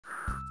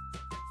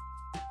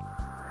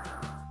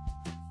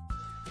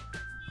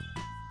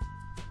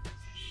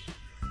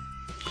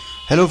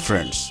Hello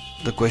friends,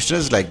 the question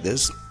is like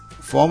this.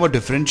 Form a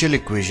differential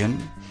equation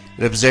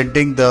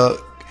representing the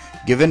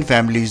given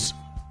family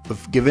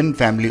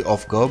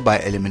of curve by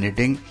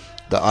eliminating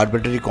the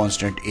arbitrary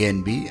constant a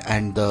and b,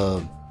 and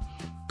the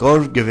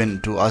curve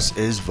given to us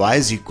is y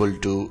is equal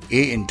to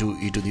a into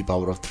e to the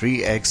power of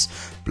 3x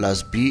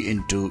plus b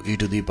into e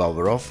to the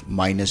power of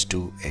minus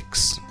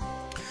 2x.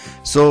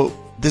 So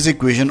this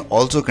equation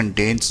also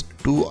contains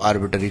two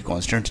arbitrary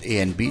constants a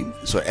and b.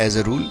 So as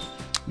a rule,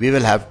 we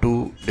will have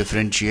to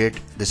differentiate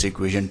this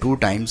equation two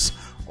times,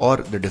 or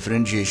the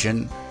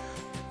differentiation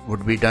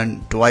would be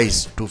done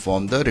twice to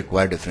form the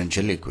required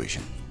differential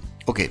equation.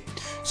 Okay,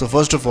 so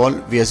first of all,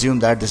 we assume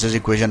that this is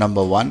equation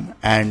number 1,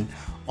 and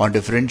on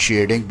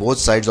differentiating both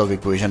sides of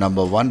equation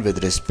number 1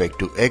 with respect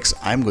to x,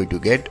 I am going to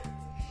get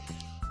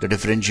the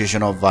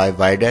differentiation of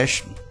y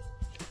dash,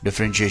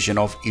 differentiation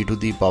of e to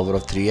the power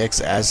of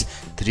 3x as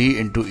 3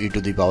 into e to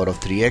the power of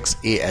 3x,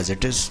 a as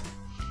it is,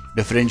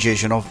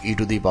 differentiation of e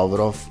to the power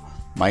of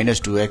minus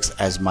 2x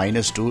as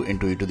minus 2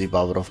 into e to the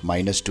power of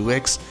minus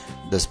 2x,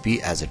 thus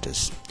p as it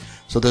is.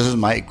 So this is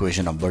my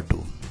equation number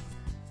 2.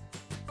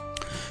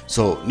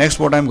 So next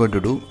what I am going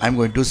to do, I am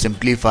going to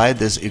simplify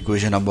this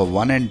equation number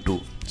 1 and 2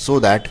 so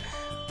that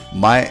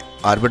my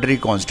arbitrary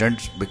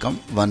constants become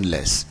one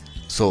less.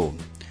 So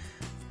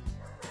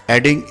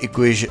adding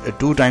equation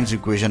 2 times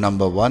equation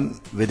number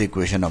 1 with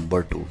equation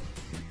number 2.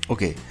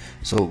 Okay,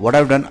 so what I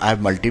have done, I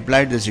have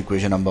multiplied this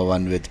equation number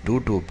 1 with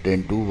 2 to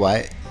obtain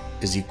 2y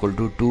is equal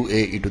to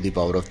 2a e to the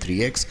power of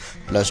 3x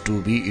plus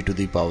 2b e to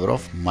the power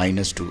of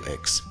minus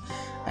 2x,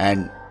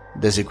 and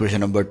this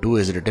equation number 2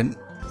 is written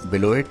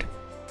below it,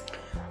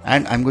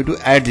 and I'm going to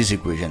add this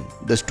equation.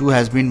 This 2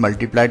 has been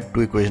multiplied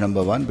to equation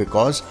number 1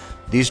 because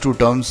these two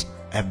terms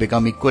have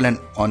become equal, and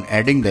on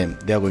adding them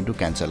they are going to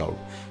cancel out.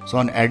 So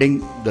on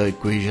adding the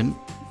equation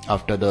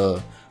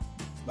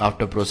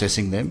after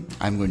processing them,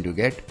 I'm going to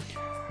get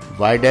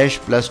y dash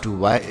plus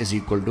 2y is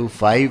equal to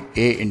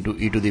 5a into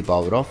e to the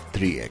power of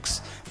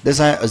 3x. This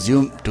I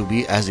assume to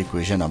be as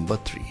equation number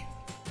 3.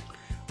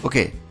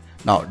 Okay,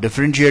 now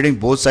differentiating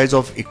both sides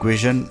of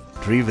equation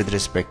 3 with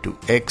respect to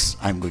x,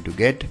 I'm going to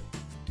get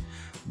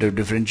the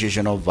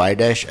differentiation of y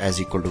dash as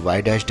equal to y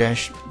dash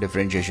dash,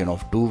 differentiation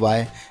of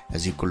 2y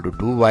as equal to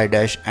 2y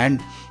dash, and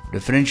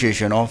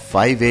differentiation of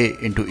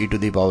 5a into e to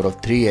the power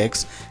of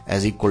 3x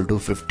as equal to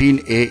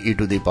 15a e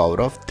to the power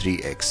of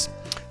 3x.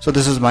 So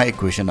this is my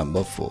equation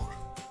number 4.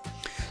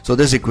 So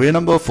this equation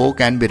number 4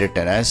 can be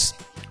written as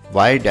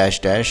y dash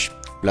dash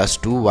plus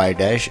 2y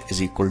dash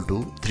is equal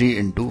to 3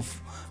 into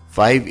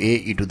 5a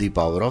e to the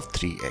power of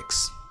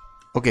 3x.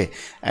 Okay,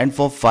 and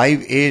for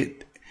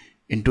 5a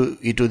into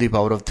e to the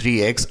power of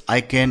 3x,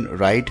 I can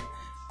write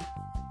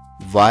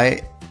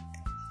y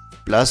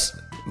dash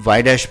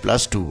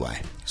plus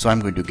 2y. So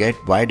I'm going to get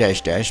y dash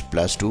dash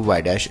plus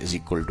 2y dash is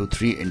equal to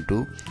 3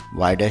 into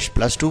y dash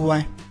plus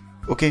 2y.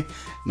 Okay,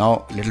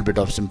 now a little bit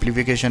of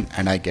simplification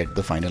and I get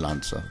the final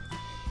answer.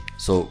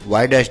 So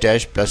y dash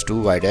dash plus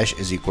 2y dash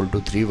is equal to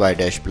 3y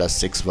dash plus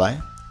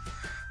 6y.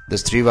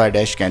 This 3y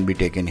dash can be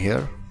taken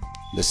here,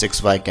 the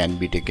 6y can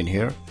be taken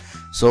here.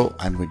 So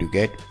I'm going to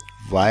get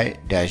y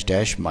dash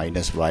dash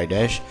minus y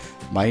dash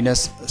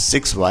minus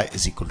 6y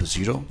is equal to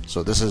 0.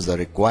 So this is the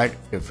required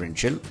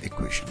differential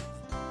equation.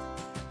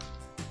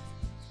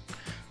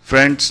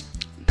 Friends,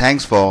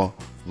 thanks for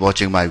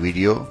watching my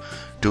video.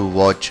 To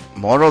watch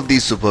more of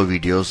these super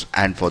videos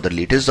and for the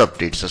latest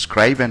updates,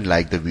 subscribe and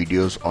like the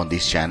videos on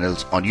these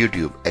channels on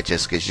YouTube,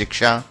 HSK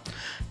Shiksha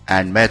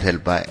and Math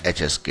Help by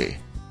HSK.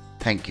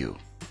 Thank you.